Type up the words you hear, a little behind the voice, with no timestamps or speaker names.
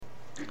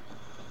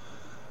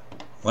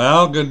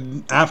Well,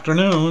 good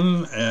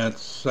afternoon.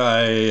 It's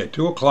 2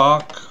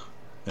 o'clock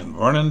in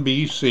Vernon,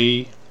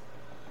 BC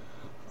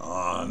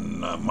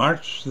on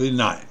March the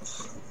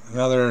 9th.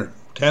 Another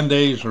 10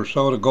 days or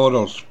so to go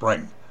till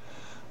spring.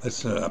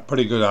 That's a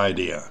pretty good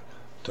idea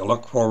to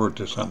look forward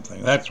to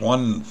something. That's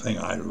one thing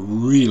I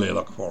really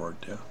look forward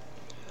to.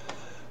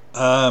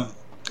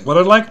 What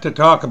I'd like to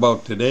talk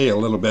about today a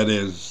little bit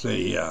is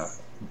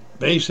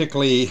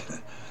basically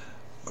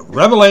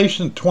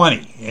Revelation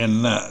 20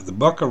 in the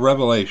book of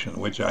Revelation,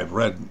 which I've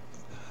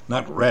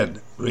not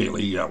read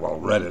really,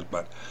 read it,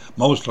 but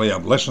mostly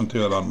I've listened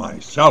to it on my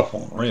cell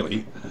phone,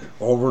 really,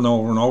 over and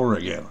over and over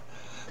again.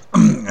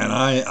 And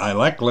I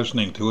like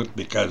listening to it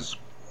because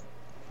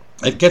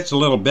it gets a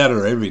little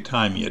better every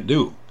time you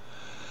do.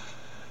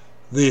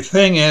 The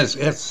thing is,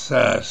 it's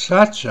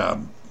such a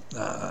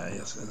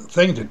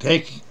thing to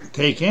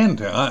take in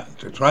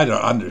to try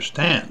to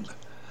understand.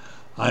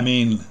 I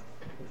mean,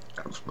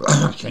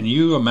 can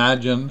you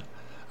imagine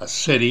a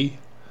city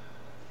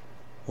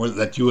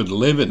that you would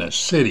live in a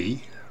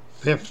city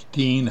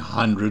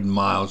 1,500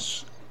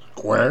 miles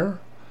square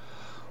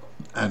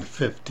and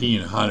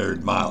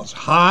 1,500 miles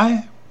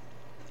high?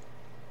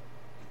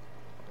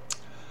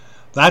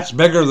 That's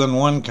bigger than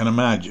one can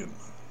imagine.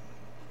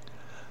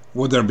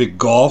 Would there be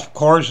golf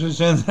courses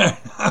in there?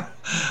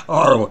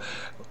 Or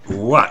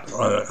what?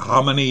 Or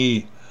how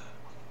many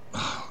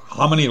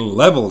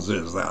levels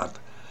is that?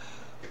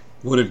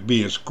 Would it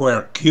be a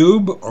square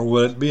cube or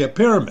would it be a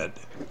pyramid?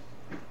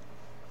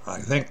 I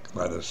think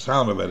by the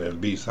sound of it,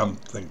 it'd be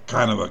something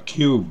kind of a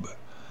cube.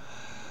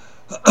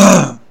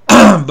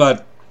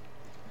 But,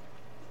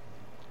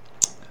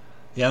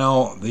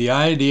 the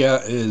idea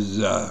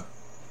is,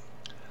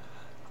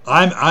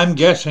 I'm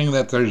guessing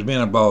that there's been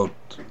about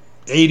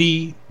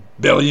 80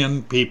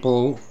 billion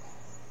people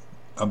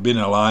have been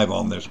alive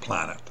on this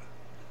planet.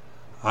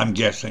 I'm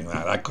guessing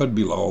that. I could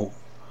be low.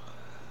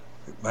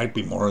 It might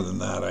be more than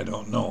that. I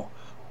don't know.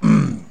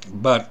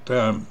 But,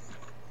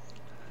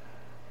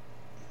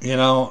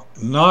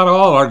 not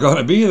all are going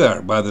to be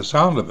there by the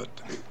sound of it.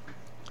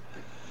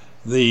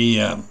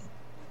 There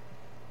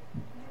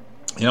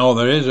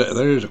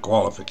is a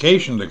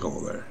qualification to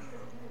go there.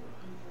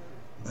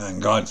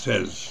 And God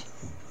says,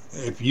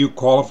 if you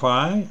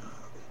qualify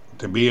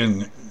to be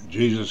in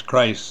Jesus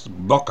Christ's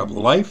book of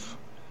life,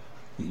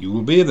 you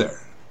will be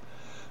there.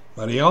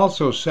 But he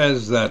also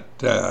says that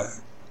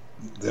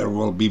there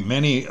will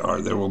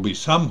be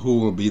some who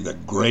will be the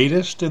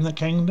greatest in the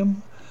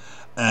kingdom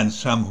and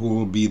some who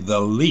will be the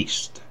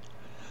least.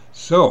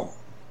 So,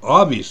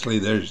 obviously,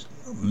 there's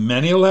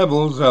many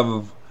levels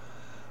of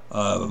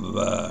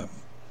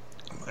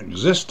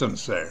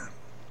existence there,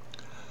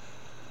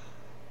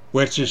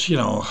 which is,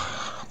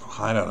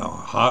 I don't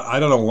know. I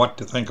don't know what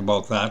to think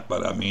about that,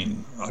 but I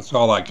mean, that's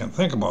all I can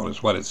think about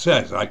is what it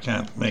says. I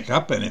can't make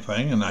up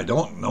anything, and I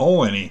don't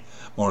know any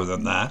more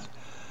than that.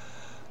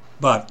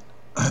 But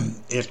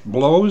it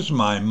blows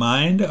my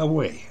mind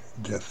away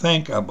to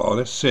think about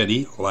a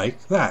city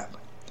like that.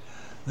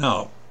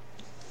 Now,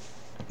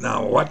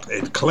 what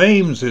it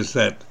claims is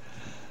that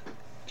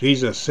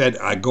Jesus said,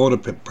 I go to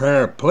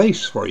prepare a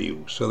place for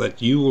you so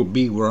that you will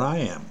be where I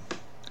am.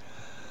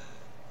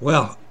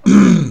 Well,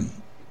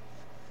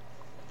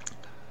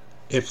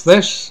 if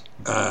this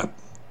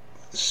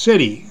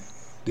city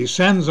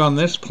descends on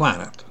this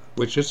planet,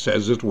 which it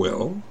says it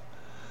will,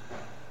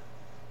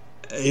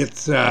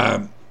 it's,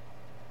 I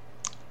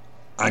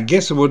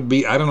guess it would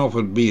be, I don't know if it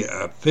would be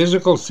a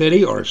physical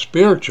city or a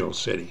spiritual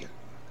city,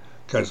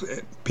 because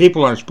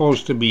people are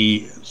supposed to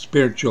be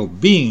spiritual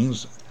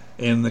beings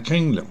in the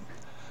kingdom.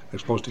 They're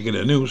supposed to get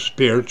a new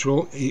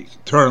spiritual,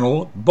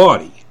 eternal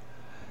body.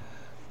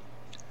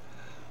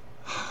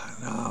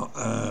 Now,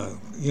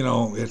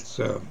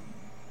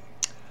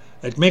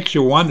 it makes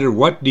you wonder,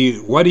 what do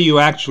you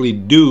actually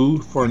do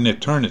for an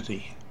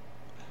eternity?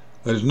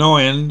 There's no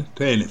end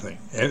to anything.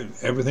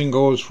 Everything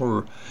goes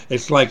for,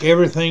 it's like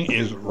everything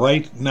is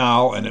right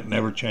now and it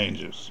never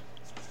changes.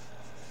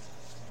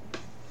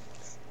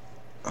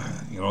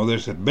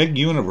 There's a big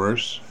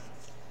universe,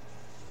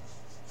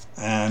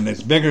 and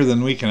it's bigger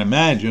than we can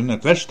imagine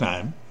at this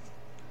time,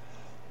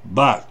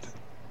 but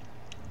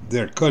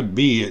there could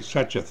be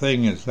such a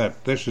thing as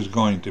that this is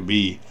going to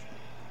be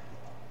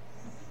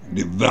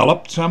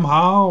developed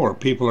somehow, or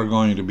people are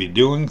going to be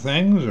doing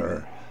things,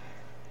 or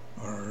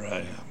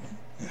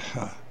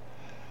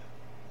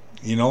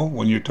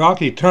when you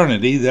talk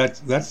eternity, that's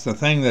the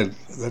thing that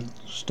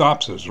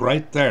stops us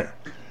right there.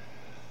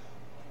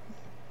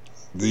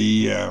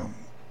 The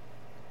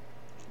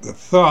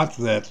thought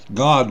that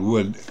God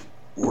would,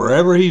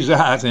 wherever he's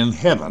at in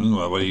heaven,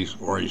 where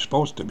he's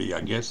supposed to be, I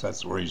guess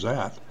that's where he's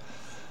at.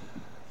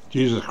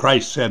 Jesus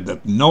Christ said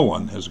that no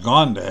one has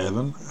gone to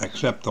heaven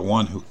except the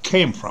one who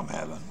came from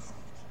heaven.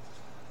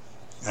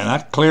 And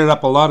that cleared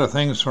up a lot of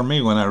things for me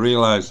when I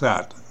realized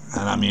that.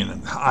 And I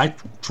mean, I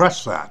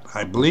trust that.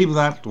 I believe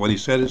that what he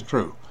said is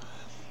true.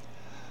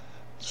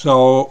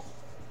 So,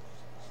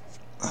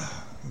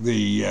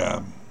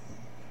 the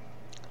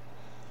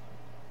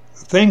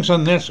things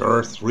on this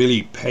earth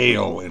really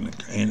pale in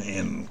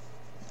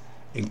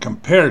in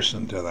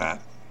comparison to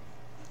that.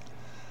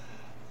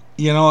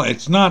 You know,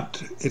 it's not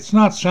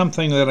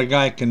something that a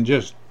guy can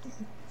just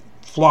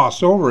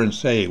floss over and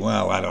say,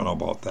 well, I don't know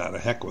about that, the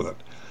heck with it.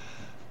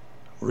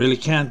 Really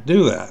can't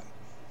do that.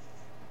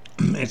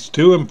 It's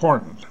too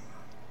important.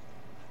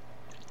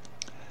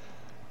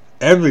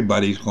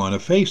 Everybody's going to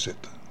face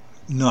it.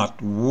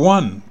 Not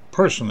one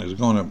person is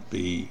going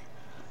to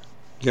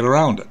get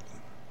around it.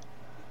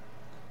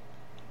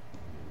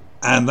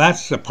 And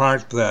that's the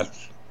part that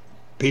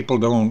people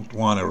don't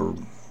want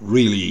to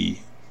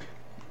really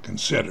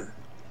consider.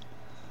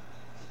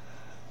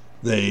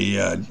 They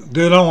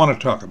don't want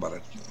to talk about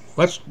it.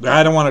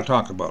 I don't want to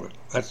talk about it.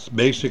 That's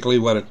basically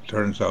what it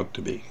turns out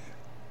to be.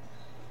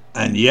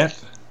 And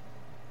yet,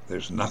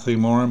 there's nothing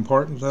more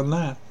important than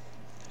that.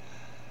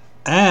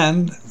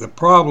 And the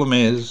problem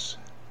is,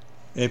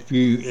 if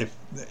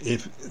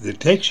it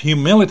takes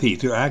humility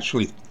to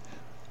actually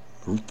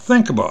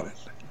think about it,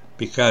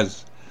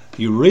 because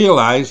you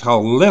realize how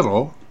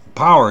little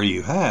power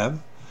you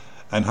have,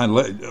 and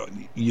how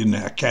you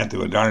can't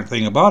do a darn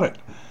thing about it.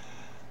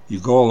 You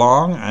go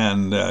along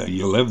and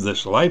you live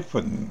this life,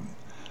 and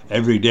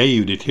every day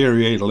you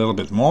deteriorate a little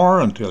bit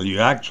more until you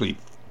actually,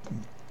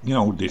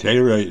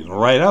 deteriorate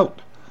right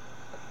out.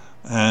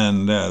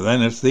 And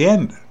then it's the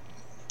end.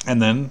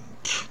 And then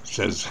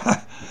says,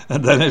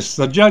 and then it's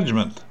the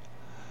judgment.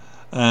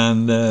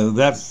 And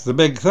that's the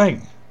big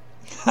thing.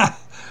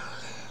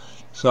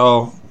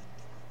 So,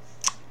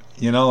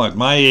 at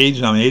my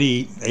age, I'm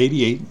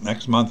 88.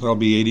 Next month I'll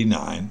be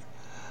 89.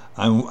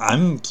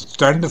 I'm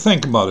starting to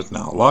think about it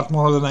now, a lot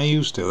more than I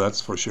used to,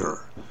 that's for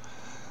sure.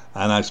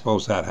 And I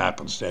suppose that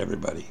happens to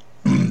everybody.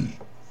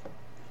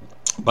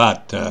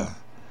 But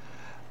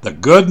the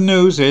good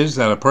news is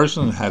that a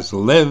person has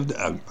lived,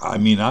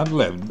 I've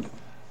lived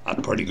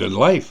a pretty good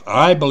life.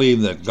 I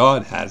believe that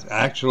God has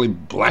actually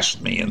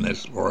blessed me in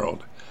this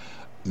world.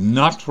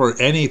 Not for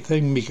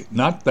anything,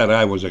 not that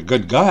I was a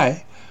good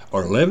guy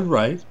or lived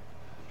right.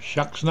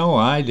 Shucks, no,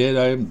 I did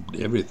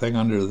everything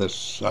under the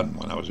sun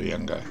when I was a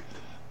young guy.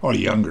 Or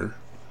younger.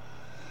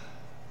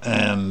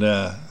 And,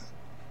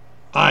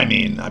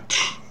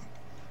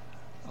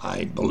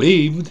 I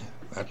believed.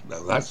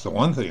 That's the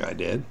one thing I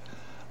did.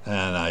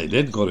 And I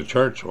did go to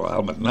church a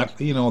while, but not,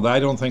 I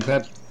don't think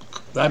that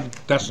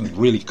doesn't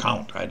really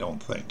count, I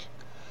don't think.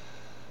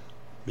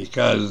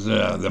 Because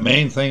the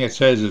main thing it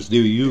says is,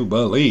 do you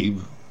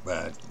believe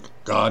that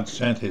God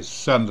sent his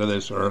Son to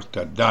this earth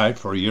to die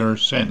for your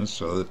sins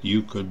so that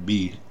you could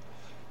be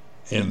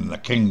in the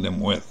kingdom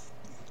with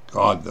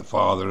God the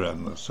Father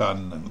and the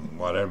Son and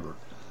whatever.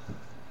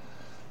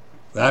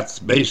 That's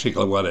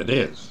basically what it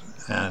is.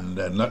 And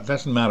it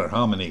doesn't matter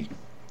how many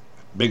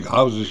big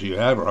houses you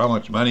have or how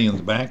much money in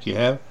the bank you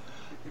have.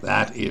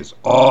 That is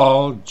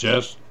all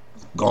just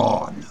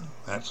gone.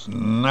 That's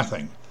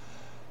nothing.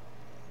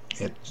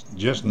 It's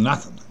just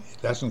nothing.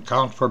 It doesn't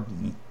count for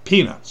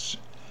peanuts.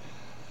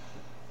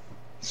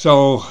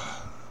 So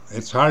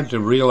it's hard to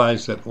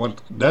realize that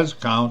what does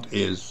count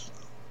is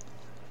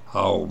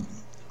how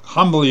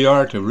humble you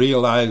are to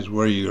realize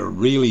where you're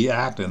really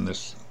at in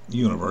this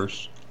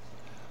universe,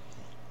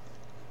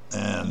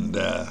 and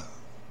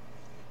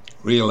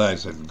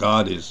realize that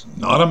God is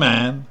not a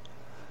man.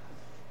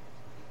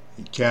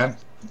 He can't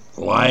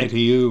lie to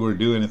you or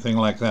do anything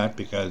like that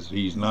because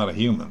he's not a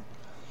human.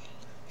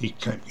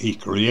 He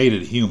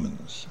created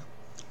humans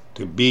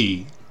to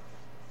be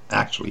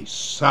actually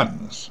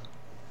sons.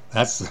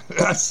 That's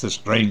the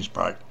strange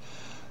part.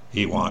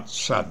 He wants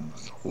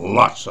sons,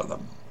 lots of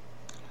them.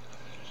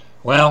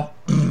 Well,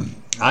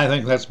 I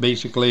think that's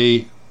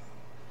basically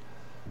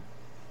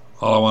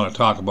all I want to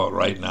talk about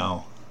right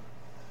now.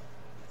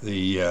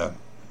 You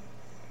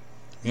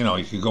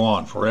could go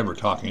on forever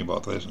talking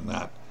about this and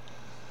that.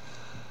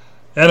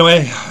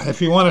 Anyway,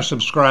 if you want to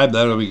subscribe,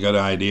 that would be a good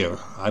idea.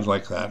 I'd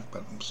like that,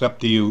 but it's up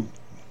to you.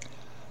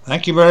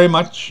 Thank you very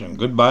much, and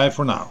goodbye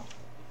for now.